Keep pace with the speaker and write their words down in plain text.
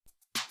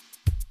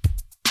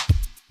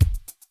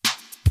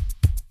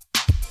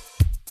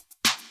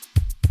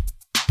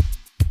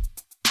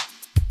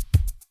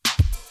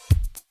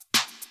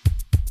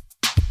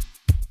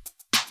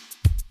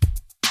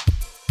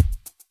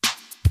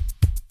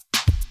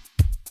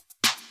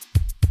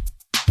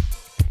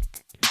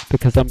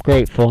because I'm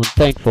grateful and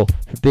thankful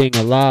for being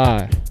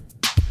alive.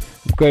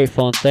 I'm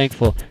grateful and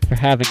thankful for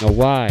having a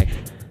wife.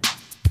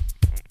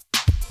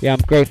 Yeah, I'm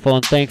grateful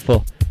and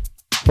thankful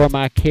for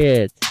my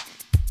kids.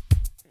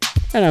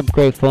 And I'm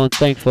grateful and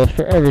thankful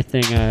for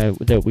everything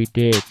that we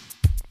did.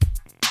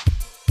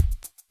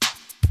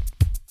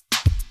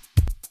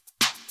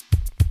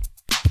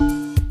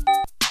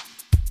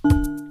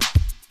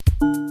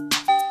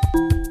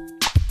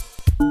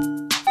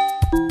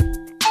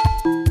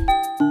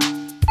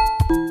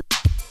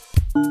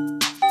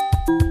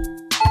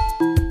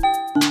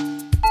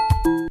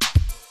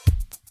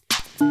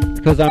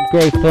 Because I'm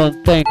grateful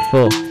and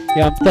thankful.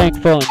 Yeah, I'm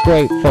thankful and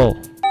grateful.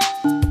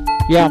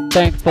 Yeah, I'm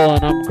thankful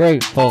and I'm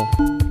grateful.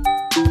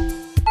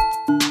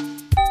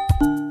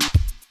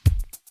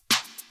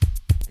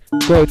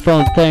 Grateful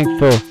and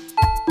thankful.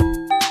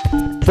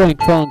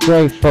 Thankful and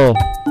grateful.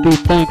 Be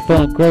thankful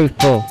and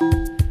grateful.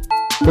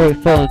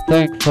 Grateful and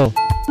thankful.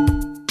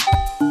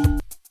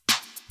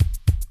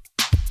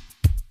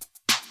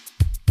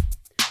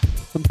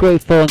 I'm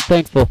grateful and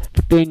thankful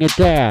for being a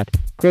dad.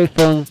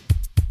 Grateful and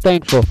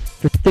thankful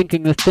for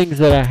thinking the things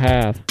that I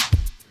have.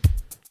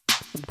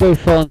 I'm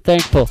grateful and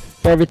thankful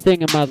for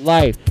everything in my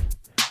life.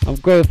 I'm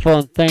grateful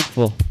and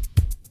thankful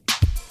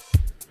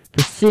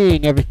for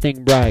seeing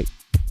everything right.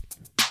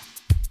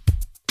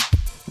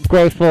 I'm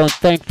grateful and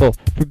thankful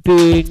for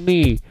being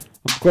me.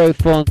 I'm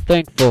grateful and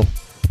thankful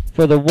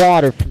for the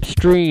water from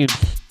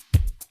streams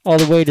all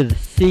the way to the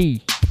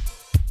sea.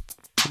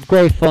 I'm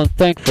grateful and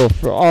thankful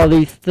for all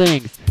these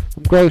things.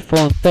 I'm grateful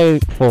and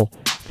thankful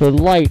for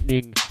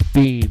lightning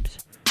beams.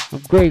 I'm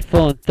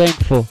grateful and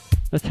thankful.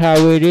 That's how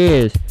it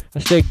is. I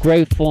stay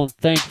grateful and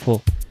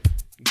thankful.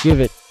 Give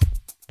it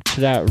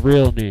to that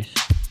realness.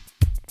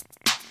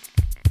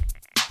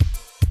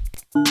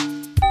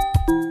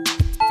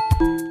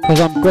 Cause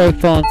I'm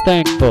grateful and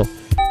thankful.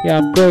 Yeah,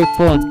 I'm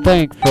grateful and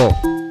thankful.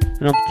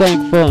 And I'm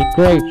thankful and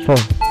grateful.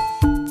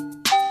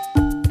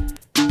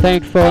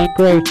 Thankful and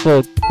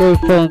grateful.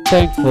 Grateful and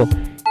thankful.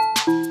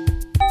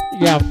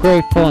 Yeah, I'm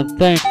grateful and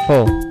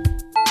thankful.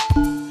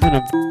 And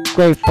I'm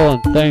grateful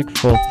and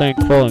thankful.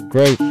 Thankful and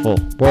grateful.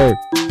 Word.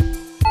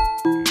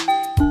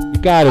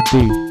 You gotta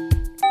be.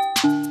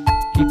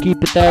 If you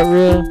keep it that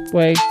real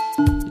way,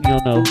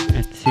 you'll know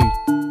and see.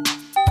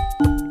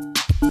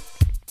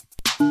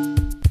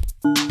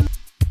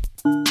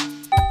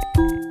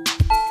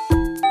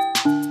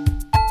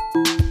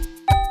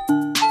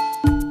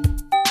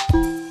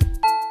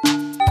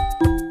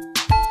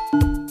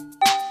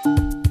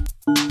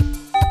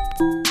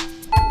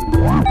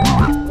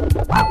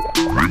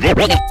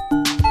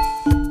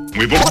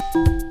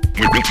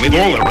 We've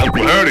all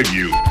heard of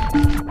you.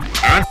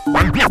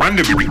 And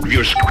of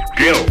your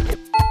skill.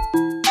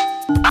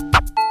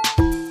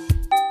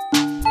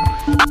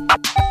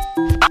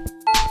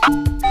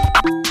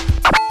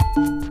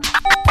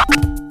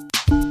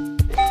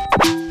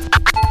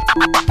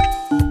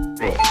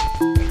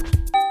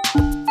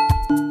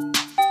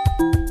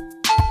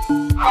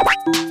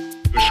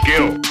 Your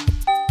skill.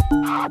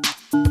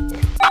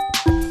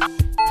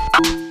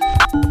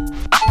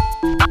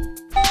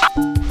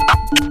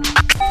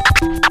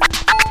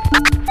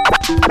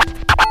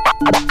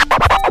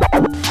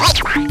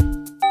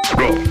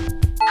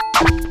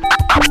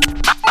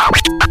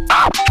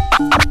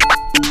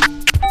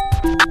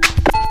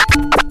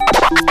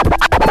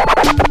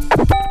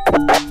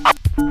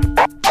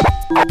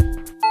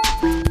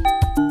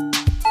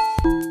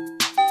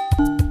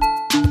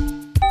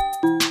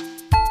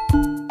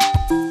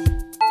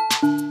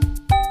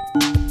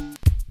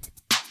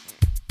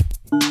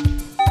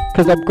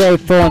 Cause I'm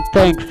grateful and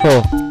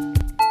thankful.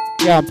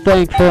 Yeah, I'm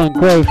thankful and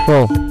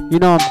grateful. You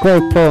know I'm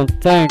grateful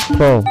and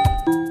thankful.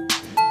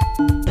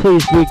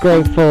 Please be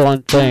grateful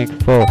and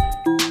thankful.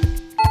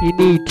 You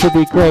need to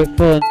be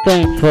grateful and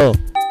thankful.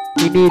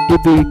 You need to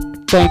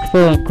be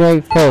thankful and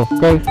grateful.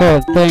 Grateful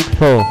and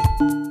thankful.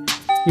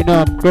 You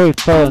know I'm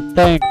grateful and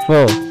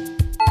thankful.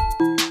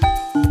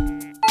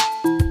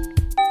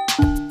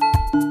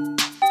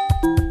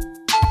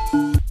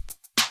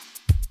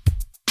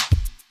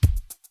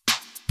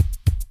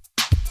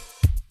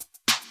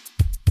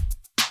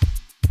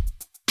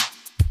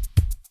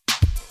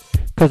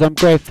 Cause I'm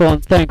grateful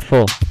and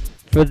thankful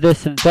for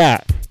this and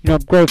that. You know,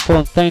 I'm grateful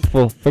and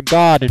thankful for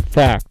God, in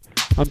fact.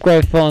 I'm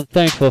grateful and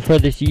thankful for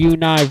this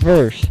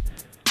universe.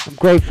 I'm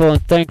grateful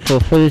and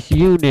thankful for this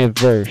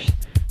universe.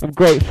 I'm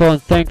grateful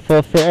and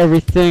thankful for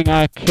everything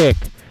I kick.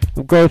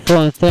 I'm grateful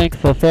and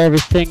thankful for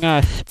everything I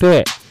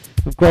spit.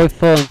 I'm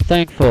grateful and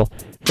thankful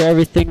for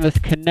everything that's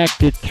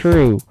connected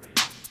through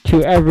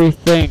to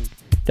everything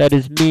that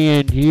is me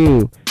and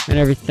you, and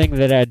everything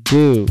that I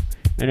do,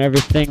 and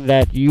everything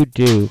that you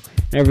do.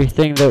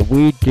 Everything that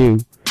we do.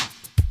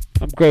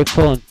 I'm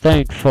grateful and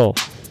thankful.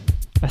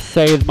 I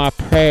say my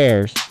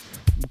prayers.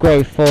 I'm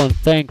grateful and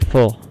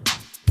thankful.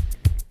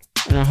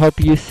 And I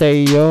hope you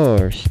say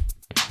yours.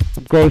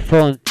 I'm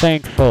grateful and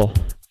thankful.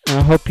 And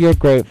I hope you're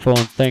grateful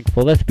and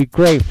thankful. Let's be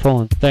grateful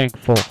and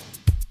thankful.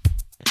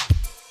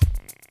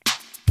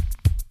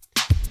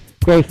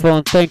 Grateful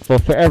and thankful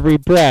for every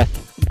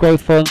breath. I'm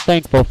grateful and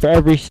thankful for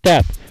every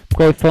step. I'm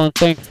grateful and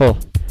thankful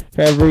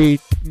for every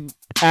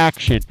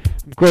action.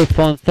 I'm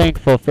grateful and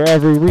thankful for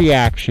every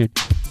reaction.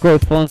 I'm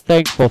grateful and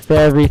thankful for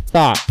every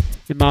thought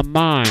in my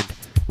mind.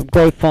 I'm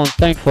grateful and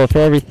thankful for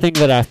everything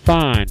that I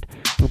find.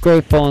 I'm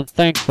grateful and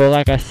thankful,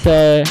 like I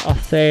said, I'll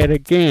say it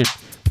again.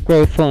 I'm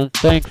grateful and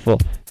thankful,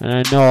 and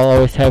I know I'll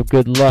always have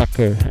good luck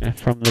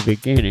from the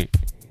beginning,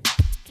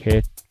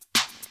 kid.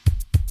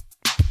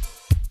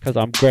 Cause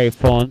I'm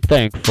grateful and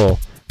thankful.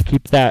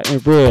 Keep that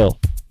real.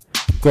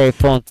 I'm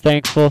grateful and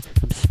thankful.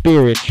 I'm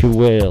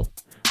spiritual.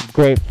 I'm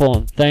grateful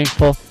and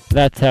thankful.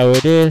 That's how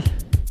it is.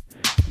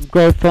 I'm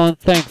grateful and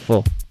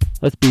thankful.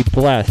 Let's be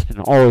blessed and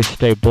always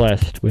stay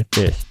blessed with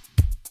this.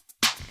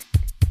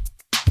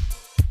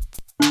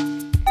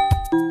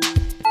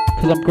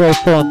 Cause I'm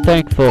grateful and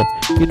thankful.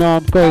 You know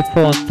I'm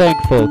grateful and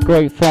thankful.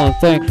 Grateful and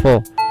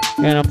thankful.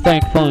 And I'm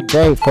thankful and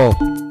grateful.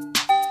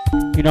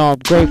 You know I'm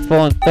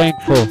grateful and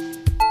thankful.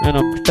 And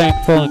I'm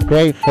thankful and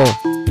grateful.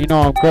 You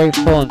know I'm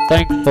grateful and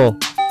thankful.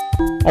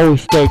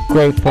 Always stay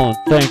grateful and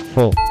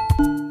thankful.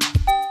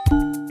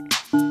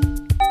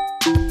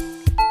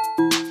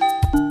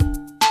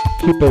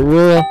 Keep it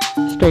real.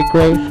 Stay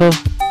grateful.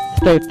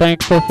 Stay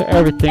thankful for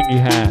everything you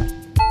have.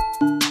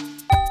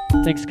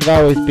 Things could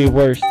always be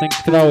worse. Things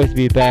could always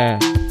be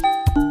bad.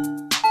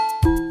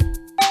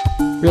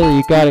 Really,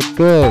 you got it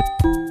good.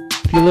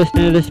 If you're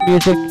listening to this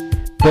music,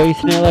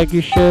 basing it like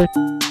you should.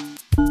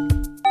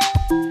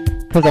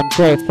 Cause I'm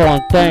grateful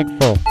and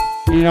thankful.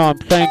 You know I'm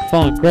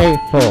thankful and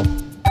grateful.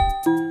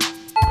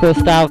 Cool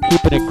style,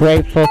 keeping it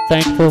grateful,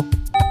 thankful.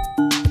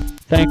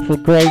 Thankful,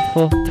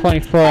 grateful.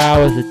 24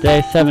 hours a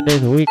day, 7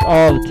 days a week,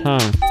 all the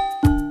time.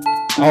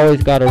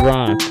 Always got a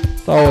rhyme.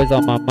 It's always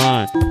on my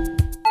mind.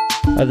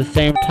 At the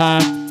same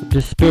time, I'm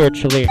just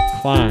spiritually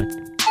inclined.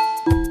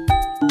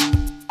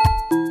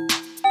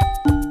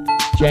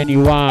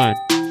 Genuine.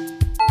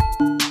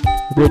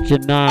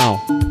 Original.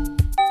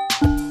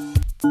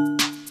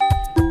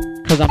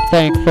 Cause I'm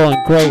thankful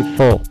and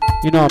grateful.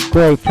 You know I'm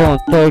grateful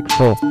and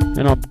thankful.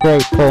 And I'm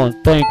grateful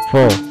and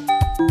thankful.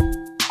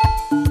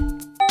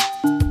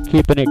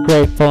 Keeping it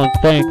grateful and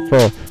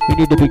thankful. We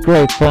need to be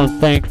grateful and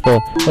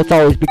thankful. Let's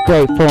always be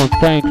grateful and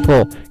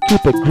thankful.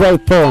 Keep it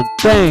grateful and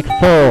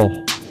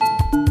thankful.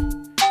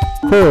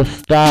 Cool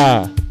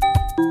style.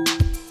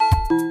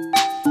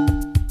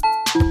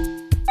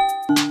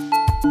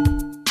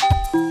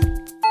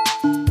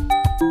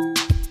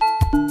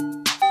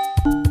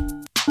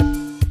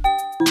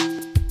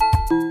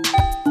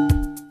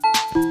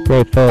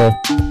 Grateful,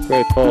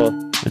 grateful,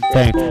 and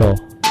thankful,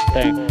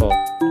 thankful.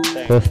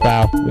 Full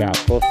style, we out,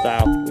 full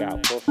style, we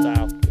out, full style.